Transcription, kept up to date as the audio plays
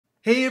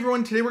Hey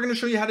everyone, today we're going to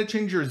show you how to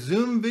change your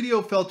Zoom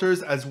video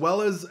filters as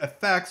well as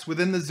effects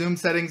within the Zoom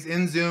settings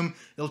in Zoom.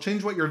 It'll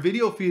change what your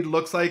video feed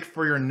looks like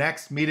for your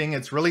next meeting.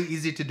 It's really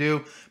easy to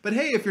do. But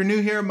hey, if you're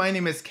new here, my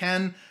name is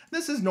Ken.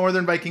 This is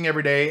Northern Viking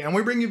Everyday, and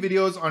we bring you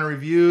videos on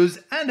reviews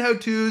and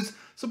how-tos.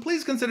 So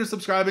please consider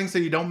subscribing so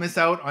you don't miss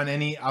out on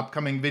any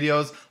upcoming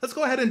videos. Let's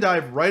go ahead and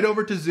dive right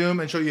over to Zoom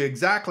and show you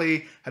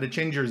exactly how to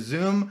change your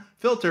Zoom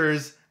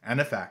filters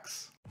and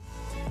effects.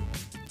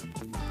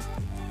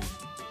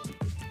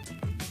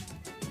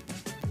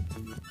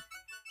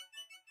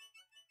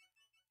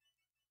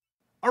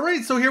 All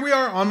right, so here we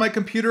are on my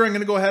computer. I'm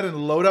gonna go ahead and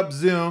load up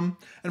Zoom.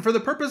 And for the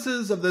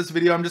purposes of this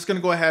video, I'm just gonna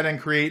go ahead and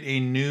create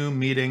a new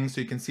meeting so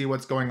you can see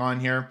what's going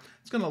on here.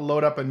 It's gonna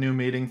load up a new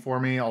meeting for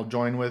me. I'll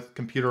join with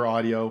computer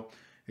audio,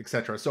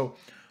 etc. So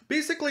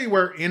basically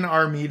we're in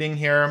our meeting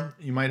here.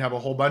 You might have a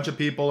whole bunch of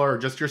people or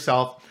just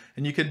yourself,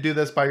 and you could do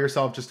this by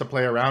yourself just to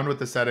play around with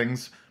the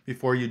settings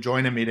before you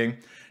join a meeting.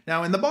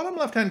 Now in the bottom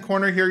left-hand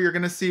corner here, you're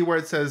gonna see where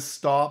it says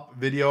stop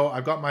video.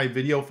 I've got my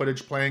video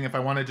footage playing. If I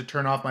wanted to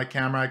turn off my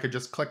camera, I could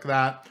just click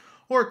that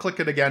or click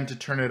it again to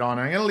turn it on.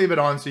 I'm gonna leave it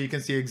on so you can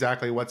see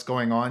exactly what's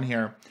going on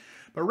here.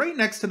 But right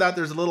next to that,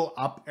 there's a little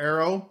up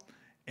arrow,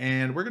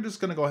 and we're just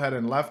gonna go ahead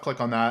and left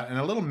click on that, and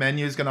a little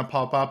menu is gonna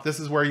pop up.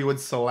 This is where you would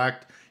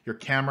select your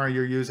camera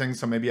you're using.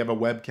 So maybe you have a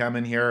webcam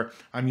in here.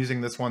 I'm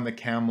using this one, the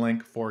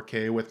Camlink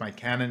 4K with my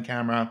Canon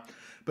camera.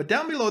 But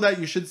down below that,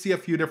 you should see a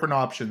few different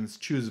options.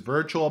 Choose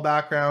virtual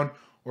background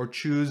or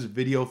choose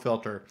video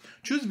filter.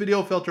 Choose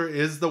video filter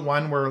is the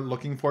one we're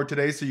looking for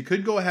today. So you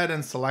could go ahead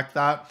and select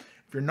that.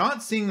 If you're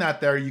not seeing that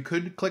there, you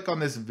could click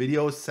on this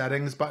video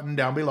settings button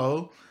down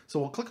below. So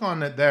we'll click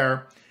on it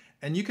there,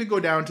 and you could go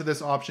down to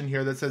this option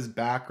here that says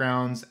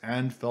backgrounds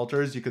and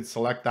filters. You could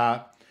select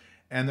that.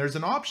 And there's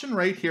an option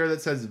right here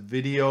that says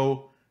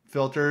video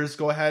filters.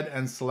 Go ahead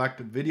and select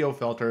video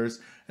filters,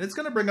 and it's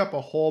gonna bring up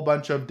a whole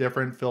bunch of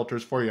different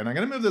filters for you. And I'm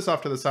gonna move this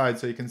off to the side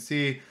so you can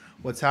see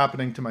what's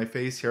happening to my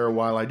face here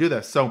while I do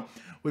this. So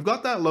we've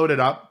got that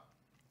loaded up.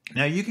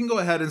 Now you can go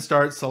ahead and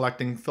start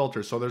selecting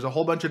filters. So there's a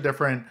whole bunch of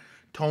different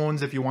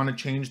tones. If you want to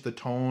change the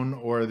tone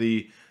or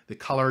the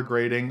color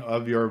grading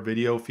of your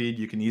video feed,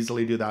 you can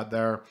easily do that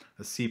there.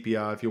 A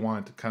sepia if you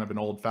want kind of an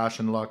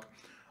old-fashioned look.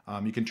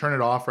 You can turn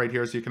it off right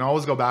here, so you can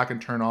always go back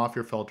and turn off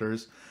your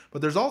filters.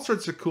 But there's all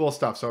sorts of cool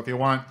stuff. So if you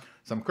want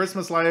some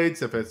Christmas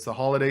lights, if it's the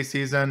holiday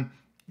season,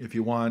 if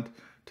you want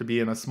to be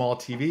in a small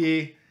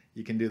TV,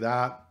 you can do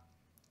that.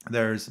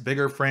 There's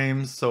bigger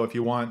frames, so if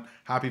you want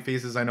happy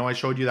faces, I know I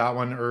showed you that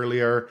one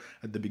earlier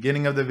at the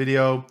beginning of the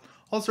video.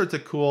 All sorts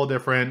of cool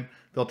different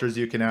filters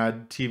you can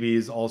add,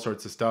 TVs, all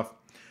sorts of stuff.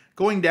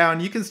 Going down,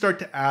 you can start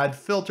to add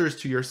filters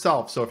to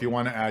yourself. So if you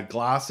want to add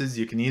glasses,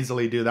 you can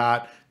easily do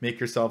that. Make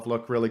yourself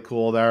look really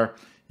cool there.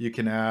 You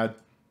can add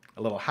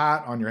a little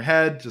hat on your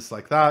head, just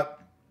like that.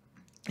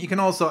 You can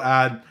also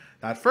add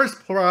that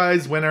first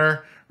prize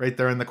winner right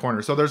there in the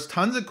corner. So there's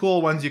tons of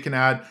cool ones you can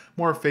add,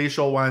 more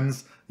facial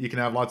ones. You can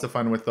have lots of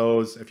fun with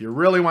those. If you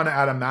really want to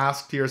add a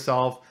mask to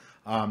yourself,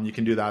 you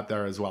can do that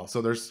there as well.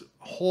 So there's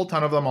a whole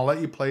ton of them. I'll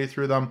let you play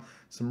through them.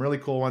 Some really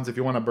cool ones. If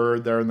you want a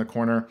bird there in the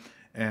corner,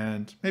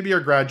 and maybe you're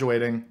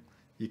graduating,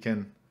 you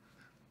can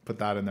put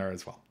that in there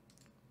as well.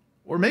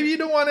 Or maybe you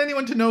don't want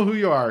anyone to know who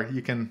you are.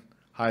 You can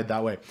hide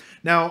that way.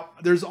 Now,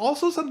 there's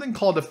also something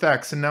called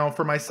effects. And now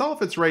for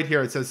myself, it's right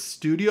here. It says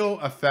Studio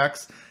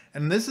Effects.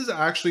 And this is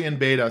actually in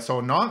beta. So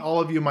not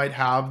all of you might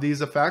have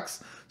these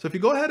effects. So if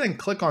you go ahead and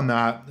click on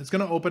that, it's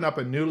going to open up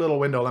a new little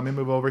window. Let me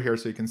move over here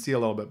so you can see a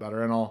little bit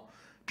better. And I'll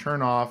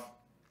turn off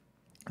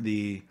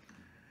the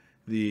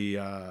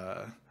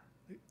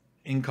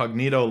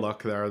incognito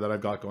look there that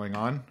I've got going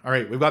on. All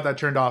right, we've got that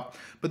turned off.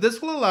 But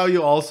this will allow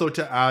you also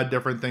to add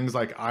different things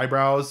like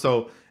eyebrows.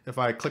 So if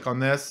I click on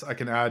this, I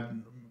can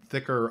add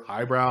thicker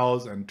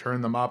eyebrows and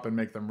turn them up and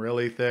make them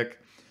really thick.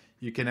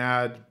 You can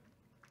add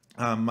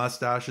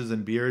mustaches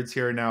and beards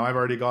here. Now I've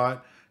already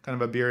got kind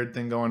of a beard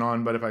thing going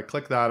on, but if I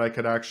click that, I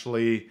could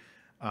actually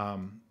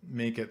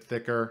make it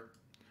thicker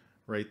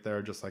right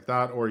there, just like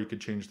that. Or you could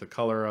change the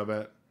color of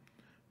it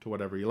to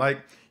whatever you like.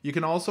 You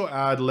can also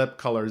add lip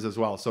colors as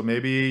well. So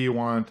maybe you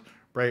want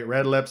bright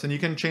red lips, and you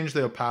can change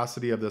the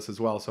opacity of this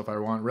as well. So if I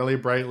want really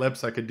bright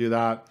lips, I could do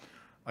that.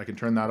 I can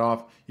turn that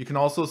off. You can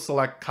also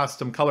select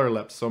custom color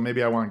lips. So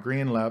maybe I want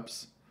green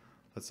lips.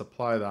 Let's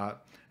apply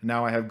that. And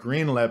now I have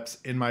green lips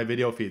in my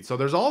video feed. So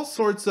there's all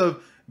sorts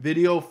of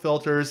video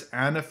filters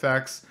and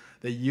effects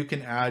that you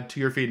can add to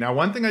your feed. Now,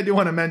 one thing I do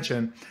want to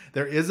mention,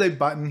 there is a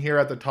button here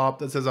at the top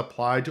that says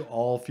apply to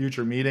all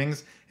future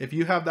meetings. If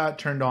you have that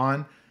turned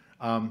on,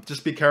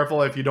 just be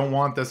careful if you don't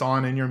want this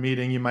on in your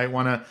meeting. You might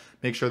want to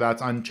make sure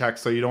that's unchecked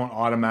so you don't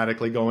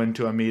automatically go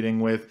into a meeting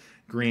with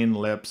green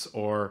lips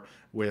or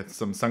with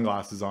some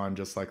sunglasses on,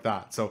 just like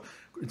that. So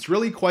it's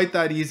really quite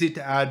that easy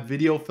to add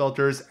video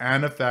filters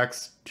and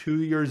effects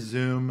to your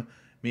Zoom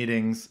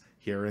meetings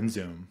here in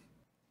Zoom.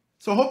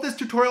 So I hope this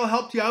tutorial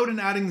helped you out in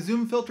adding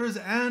Zoom filters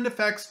and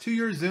effects to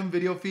your Zoom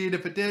video feed.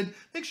 If it did,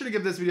 make sure to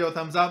give this video a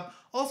thumbs up.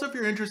 Also, if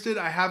you're interested,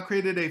 I have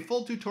created a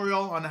full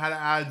tutorial on how to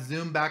add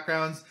Zoom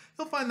backgrounds.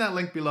 you'll find that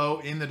link below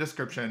in the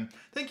description.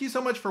 Thank you so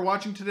much for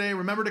watching today.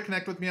 Remember to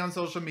connect with me on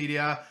social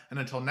media, and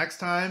until next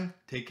time,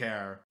 take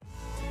care.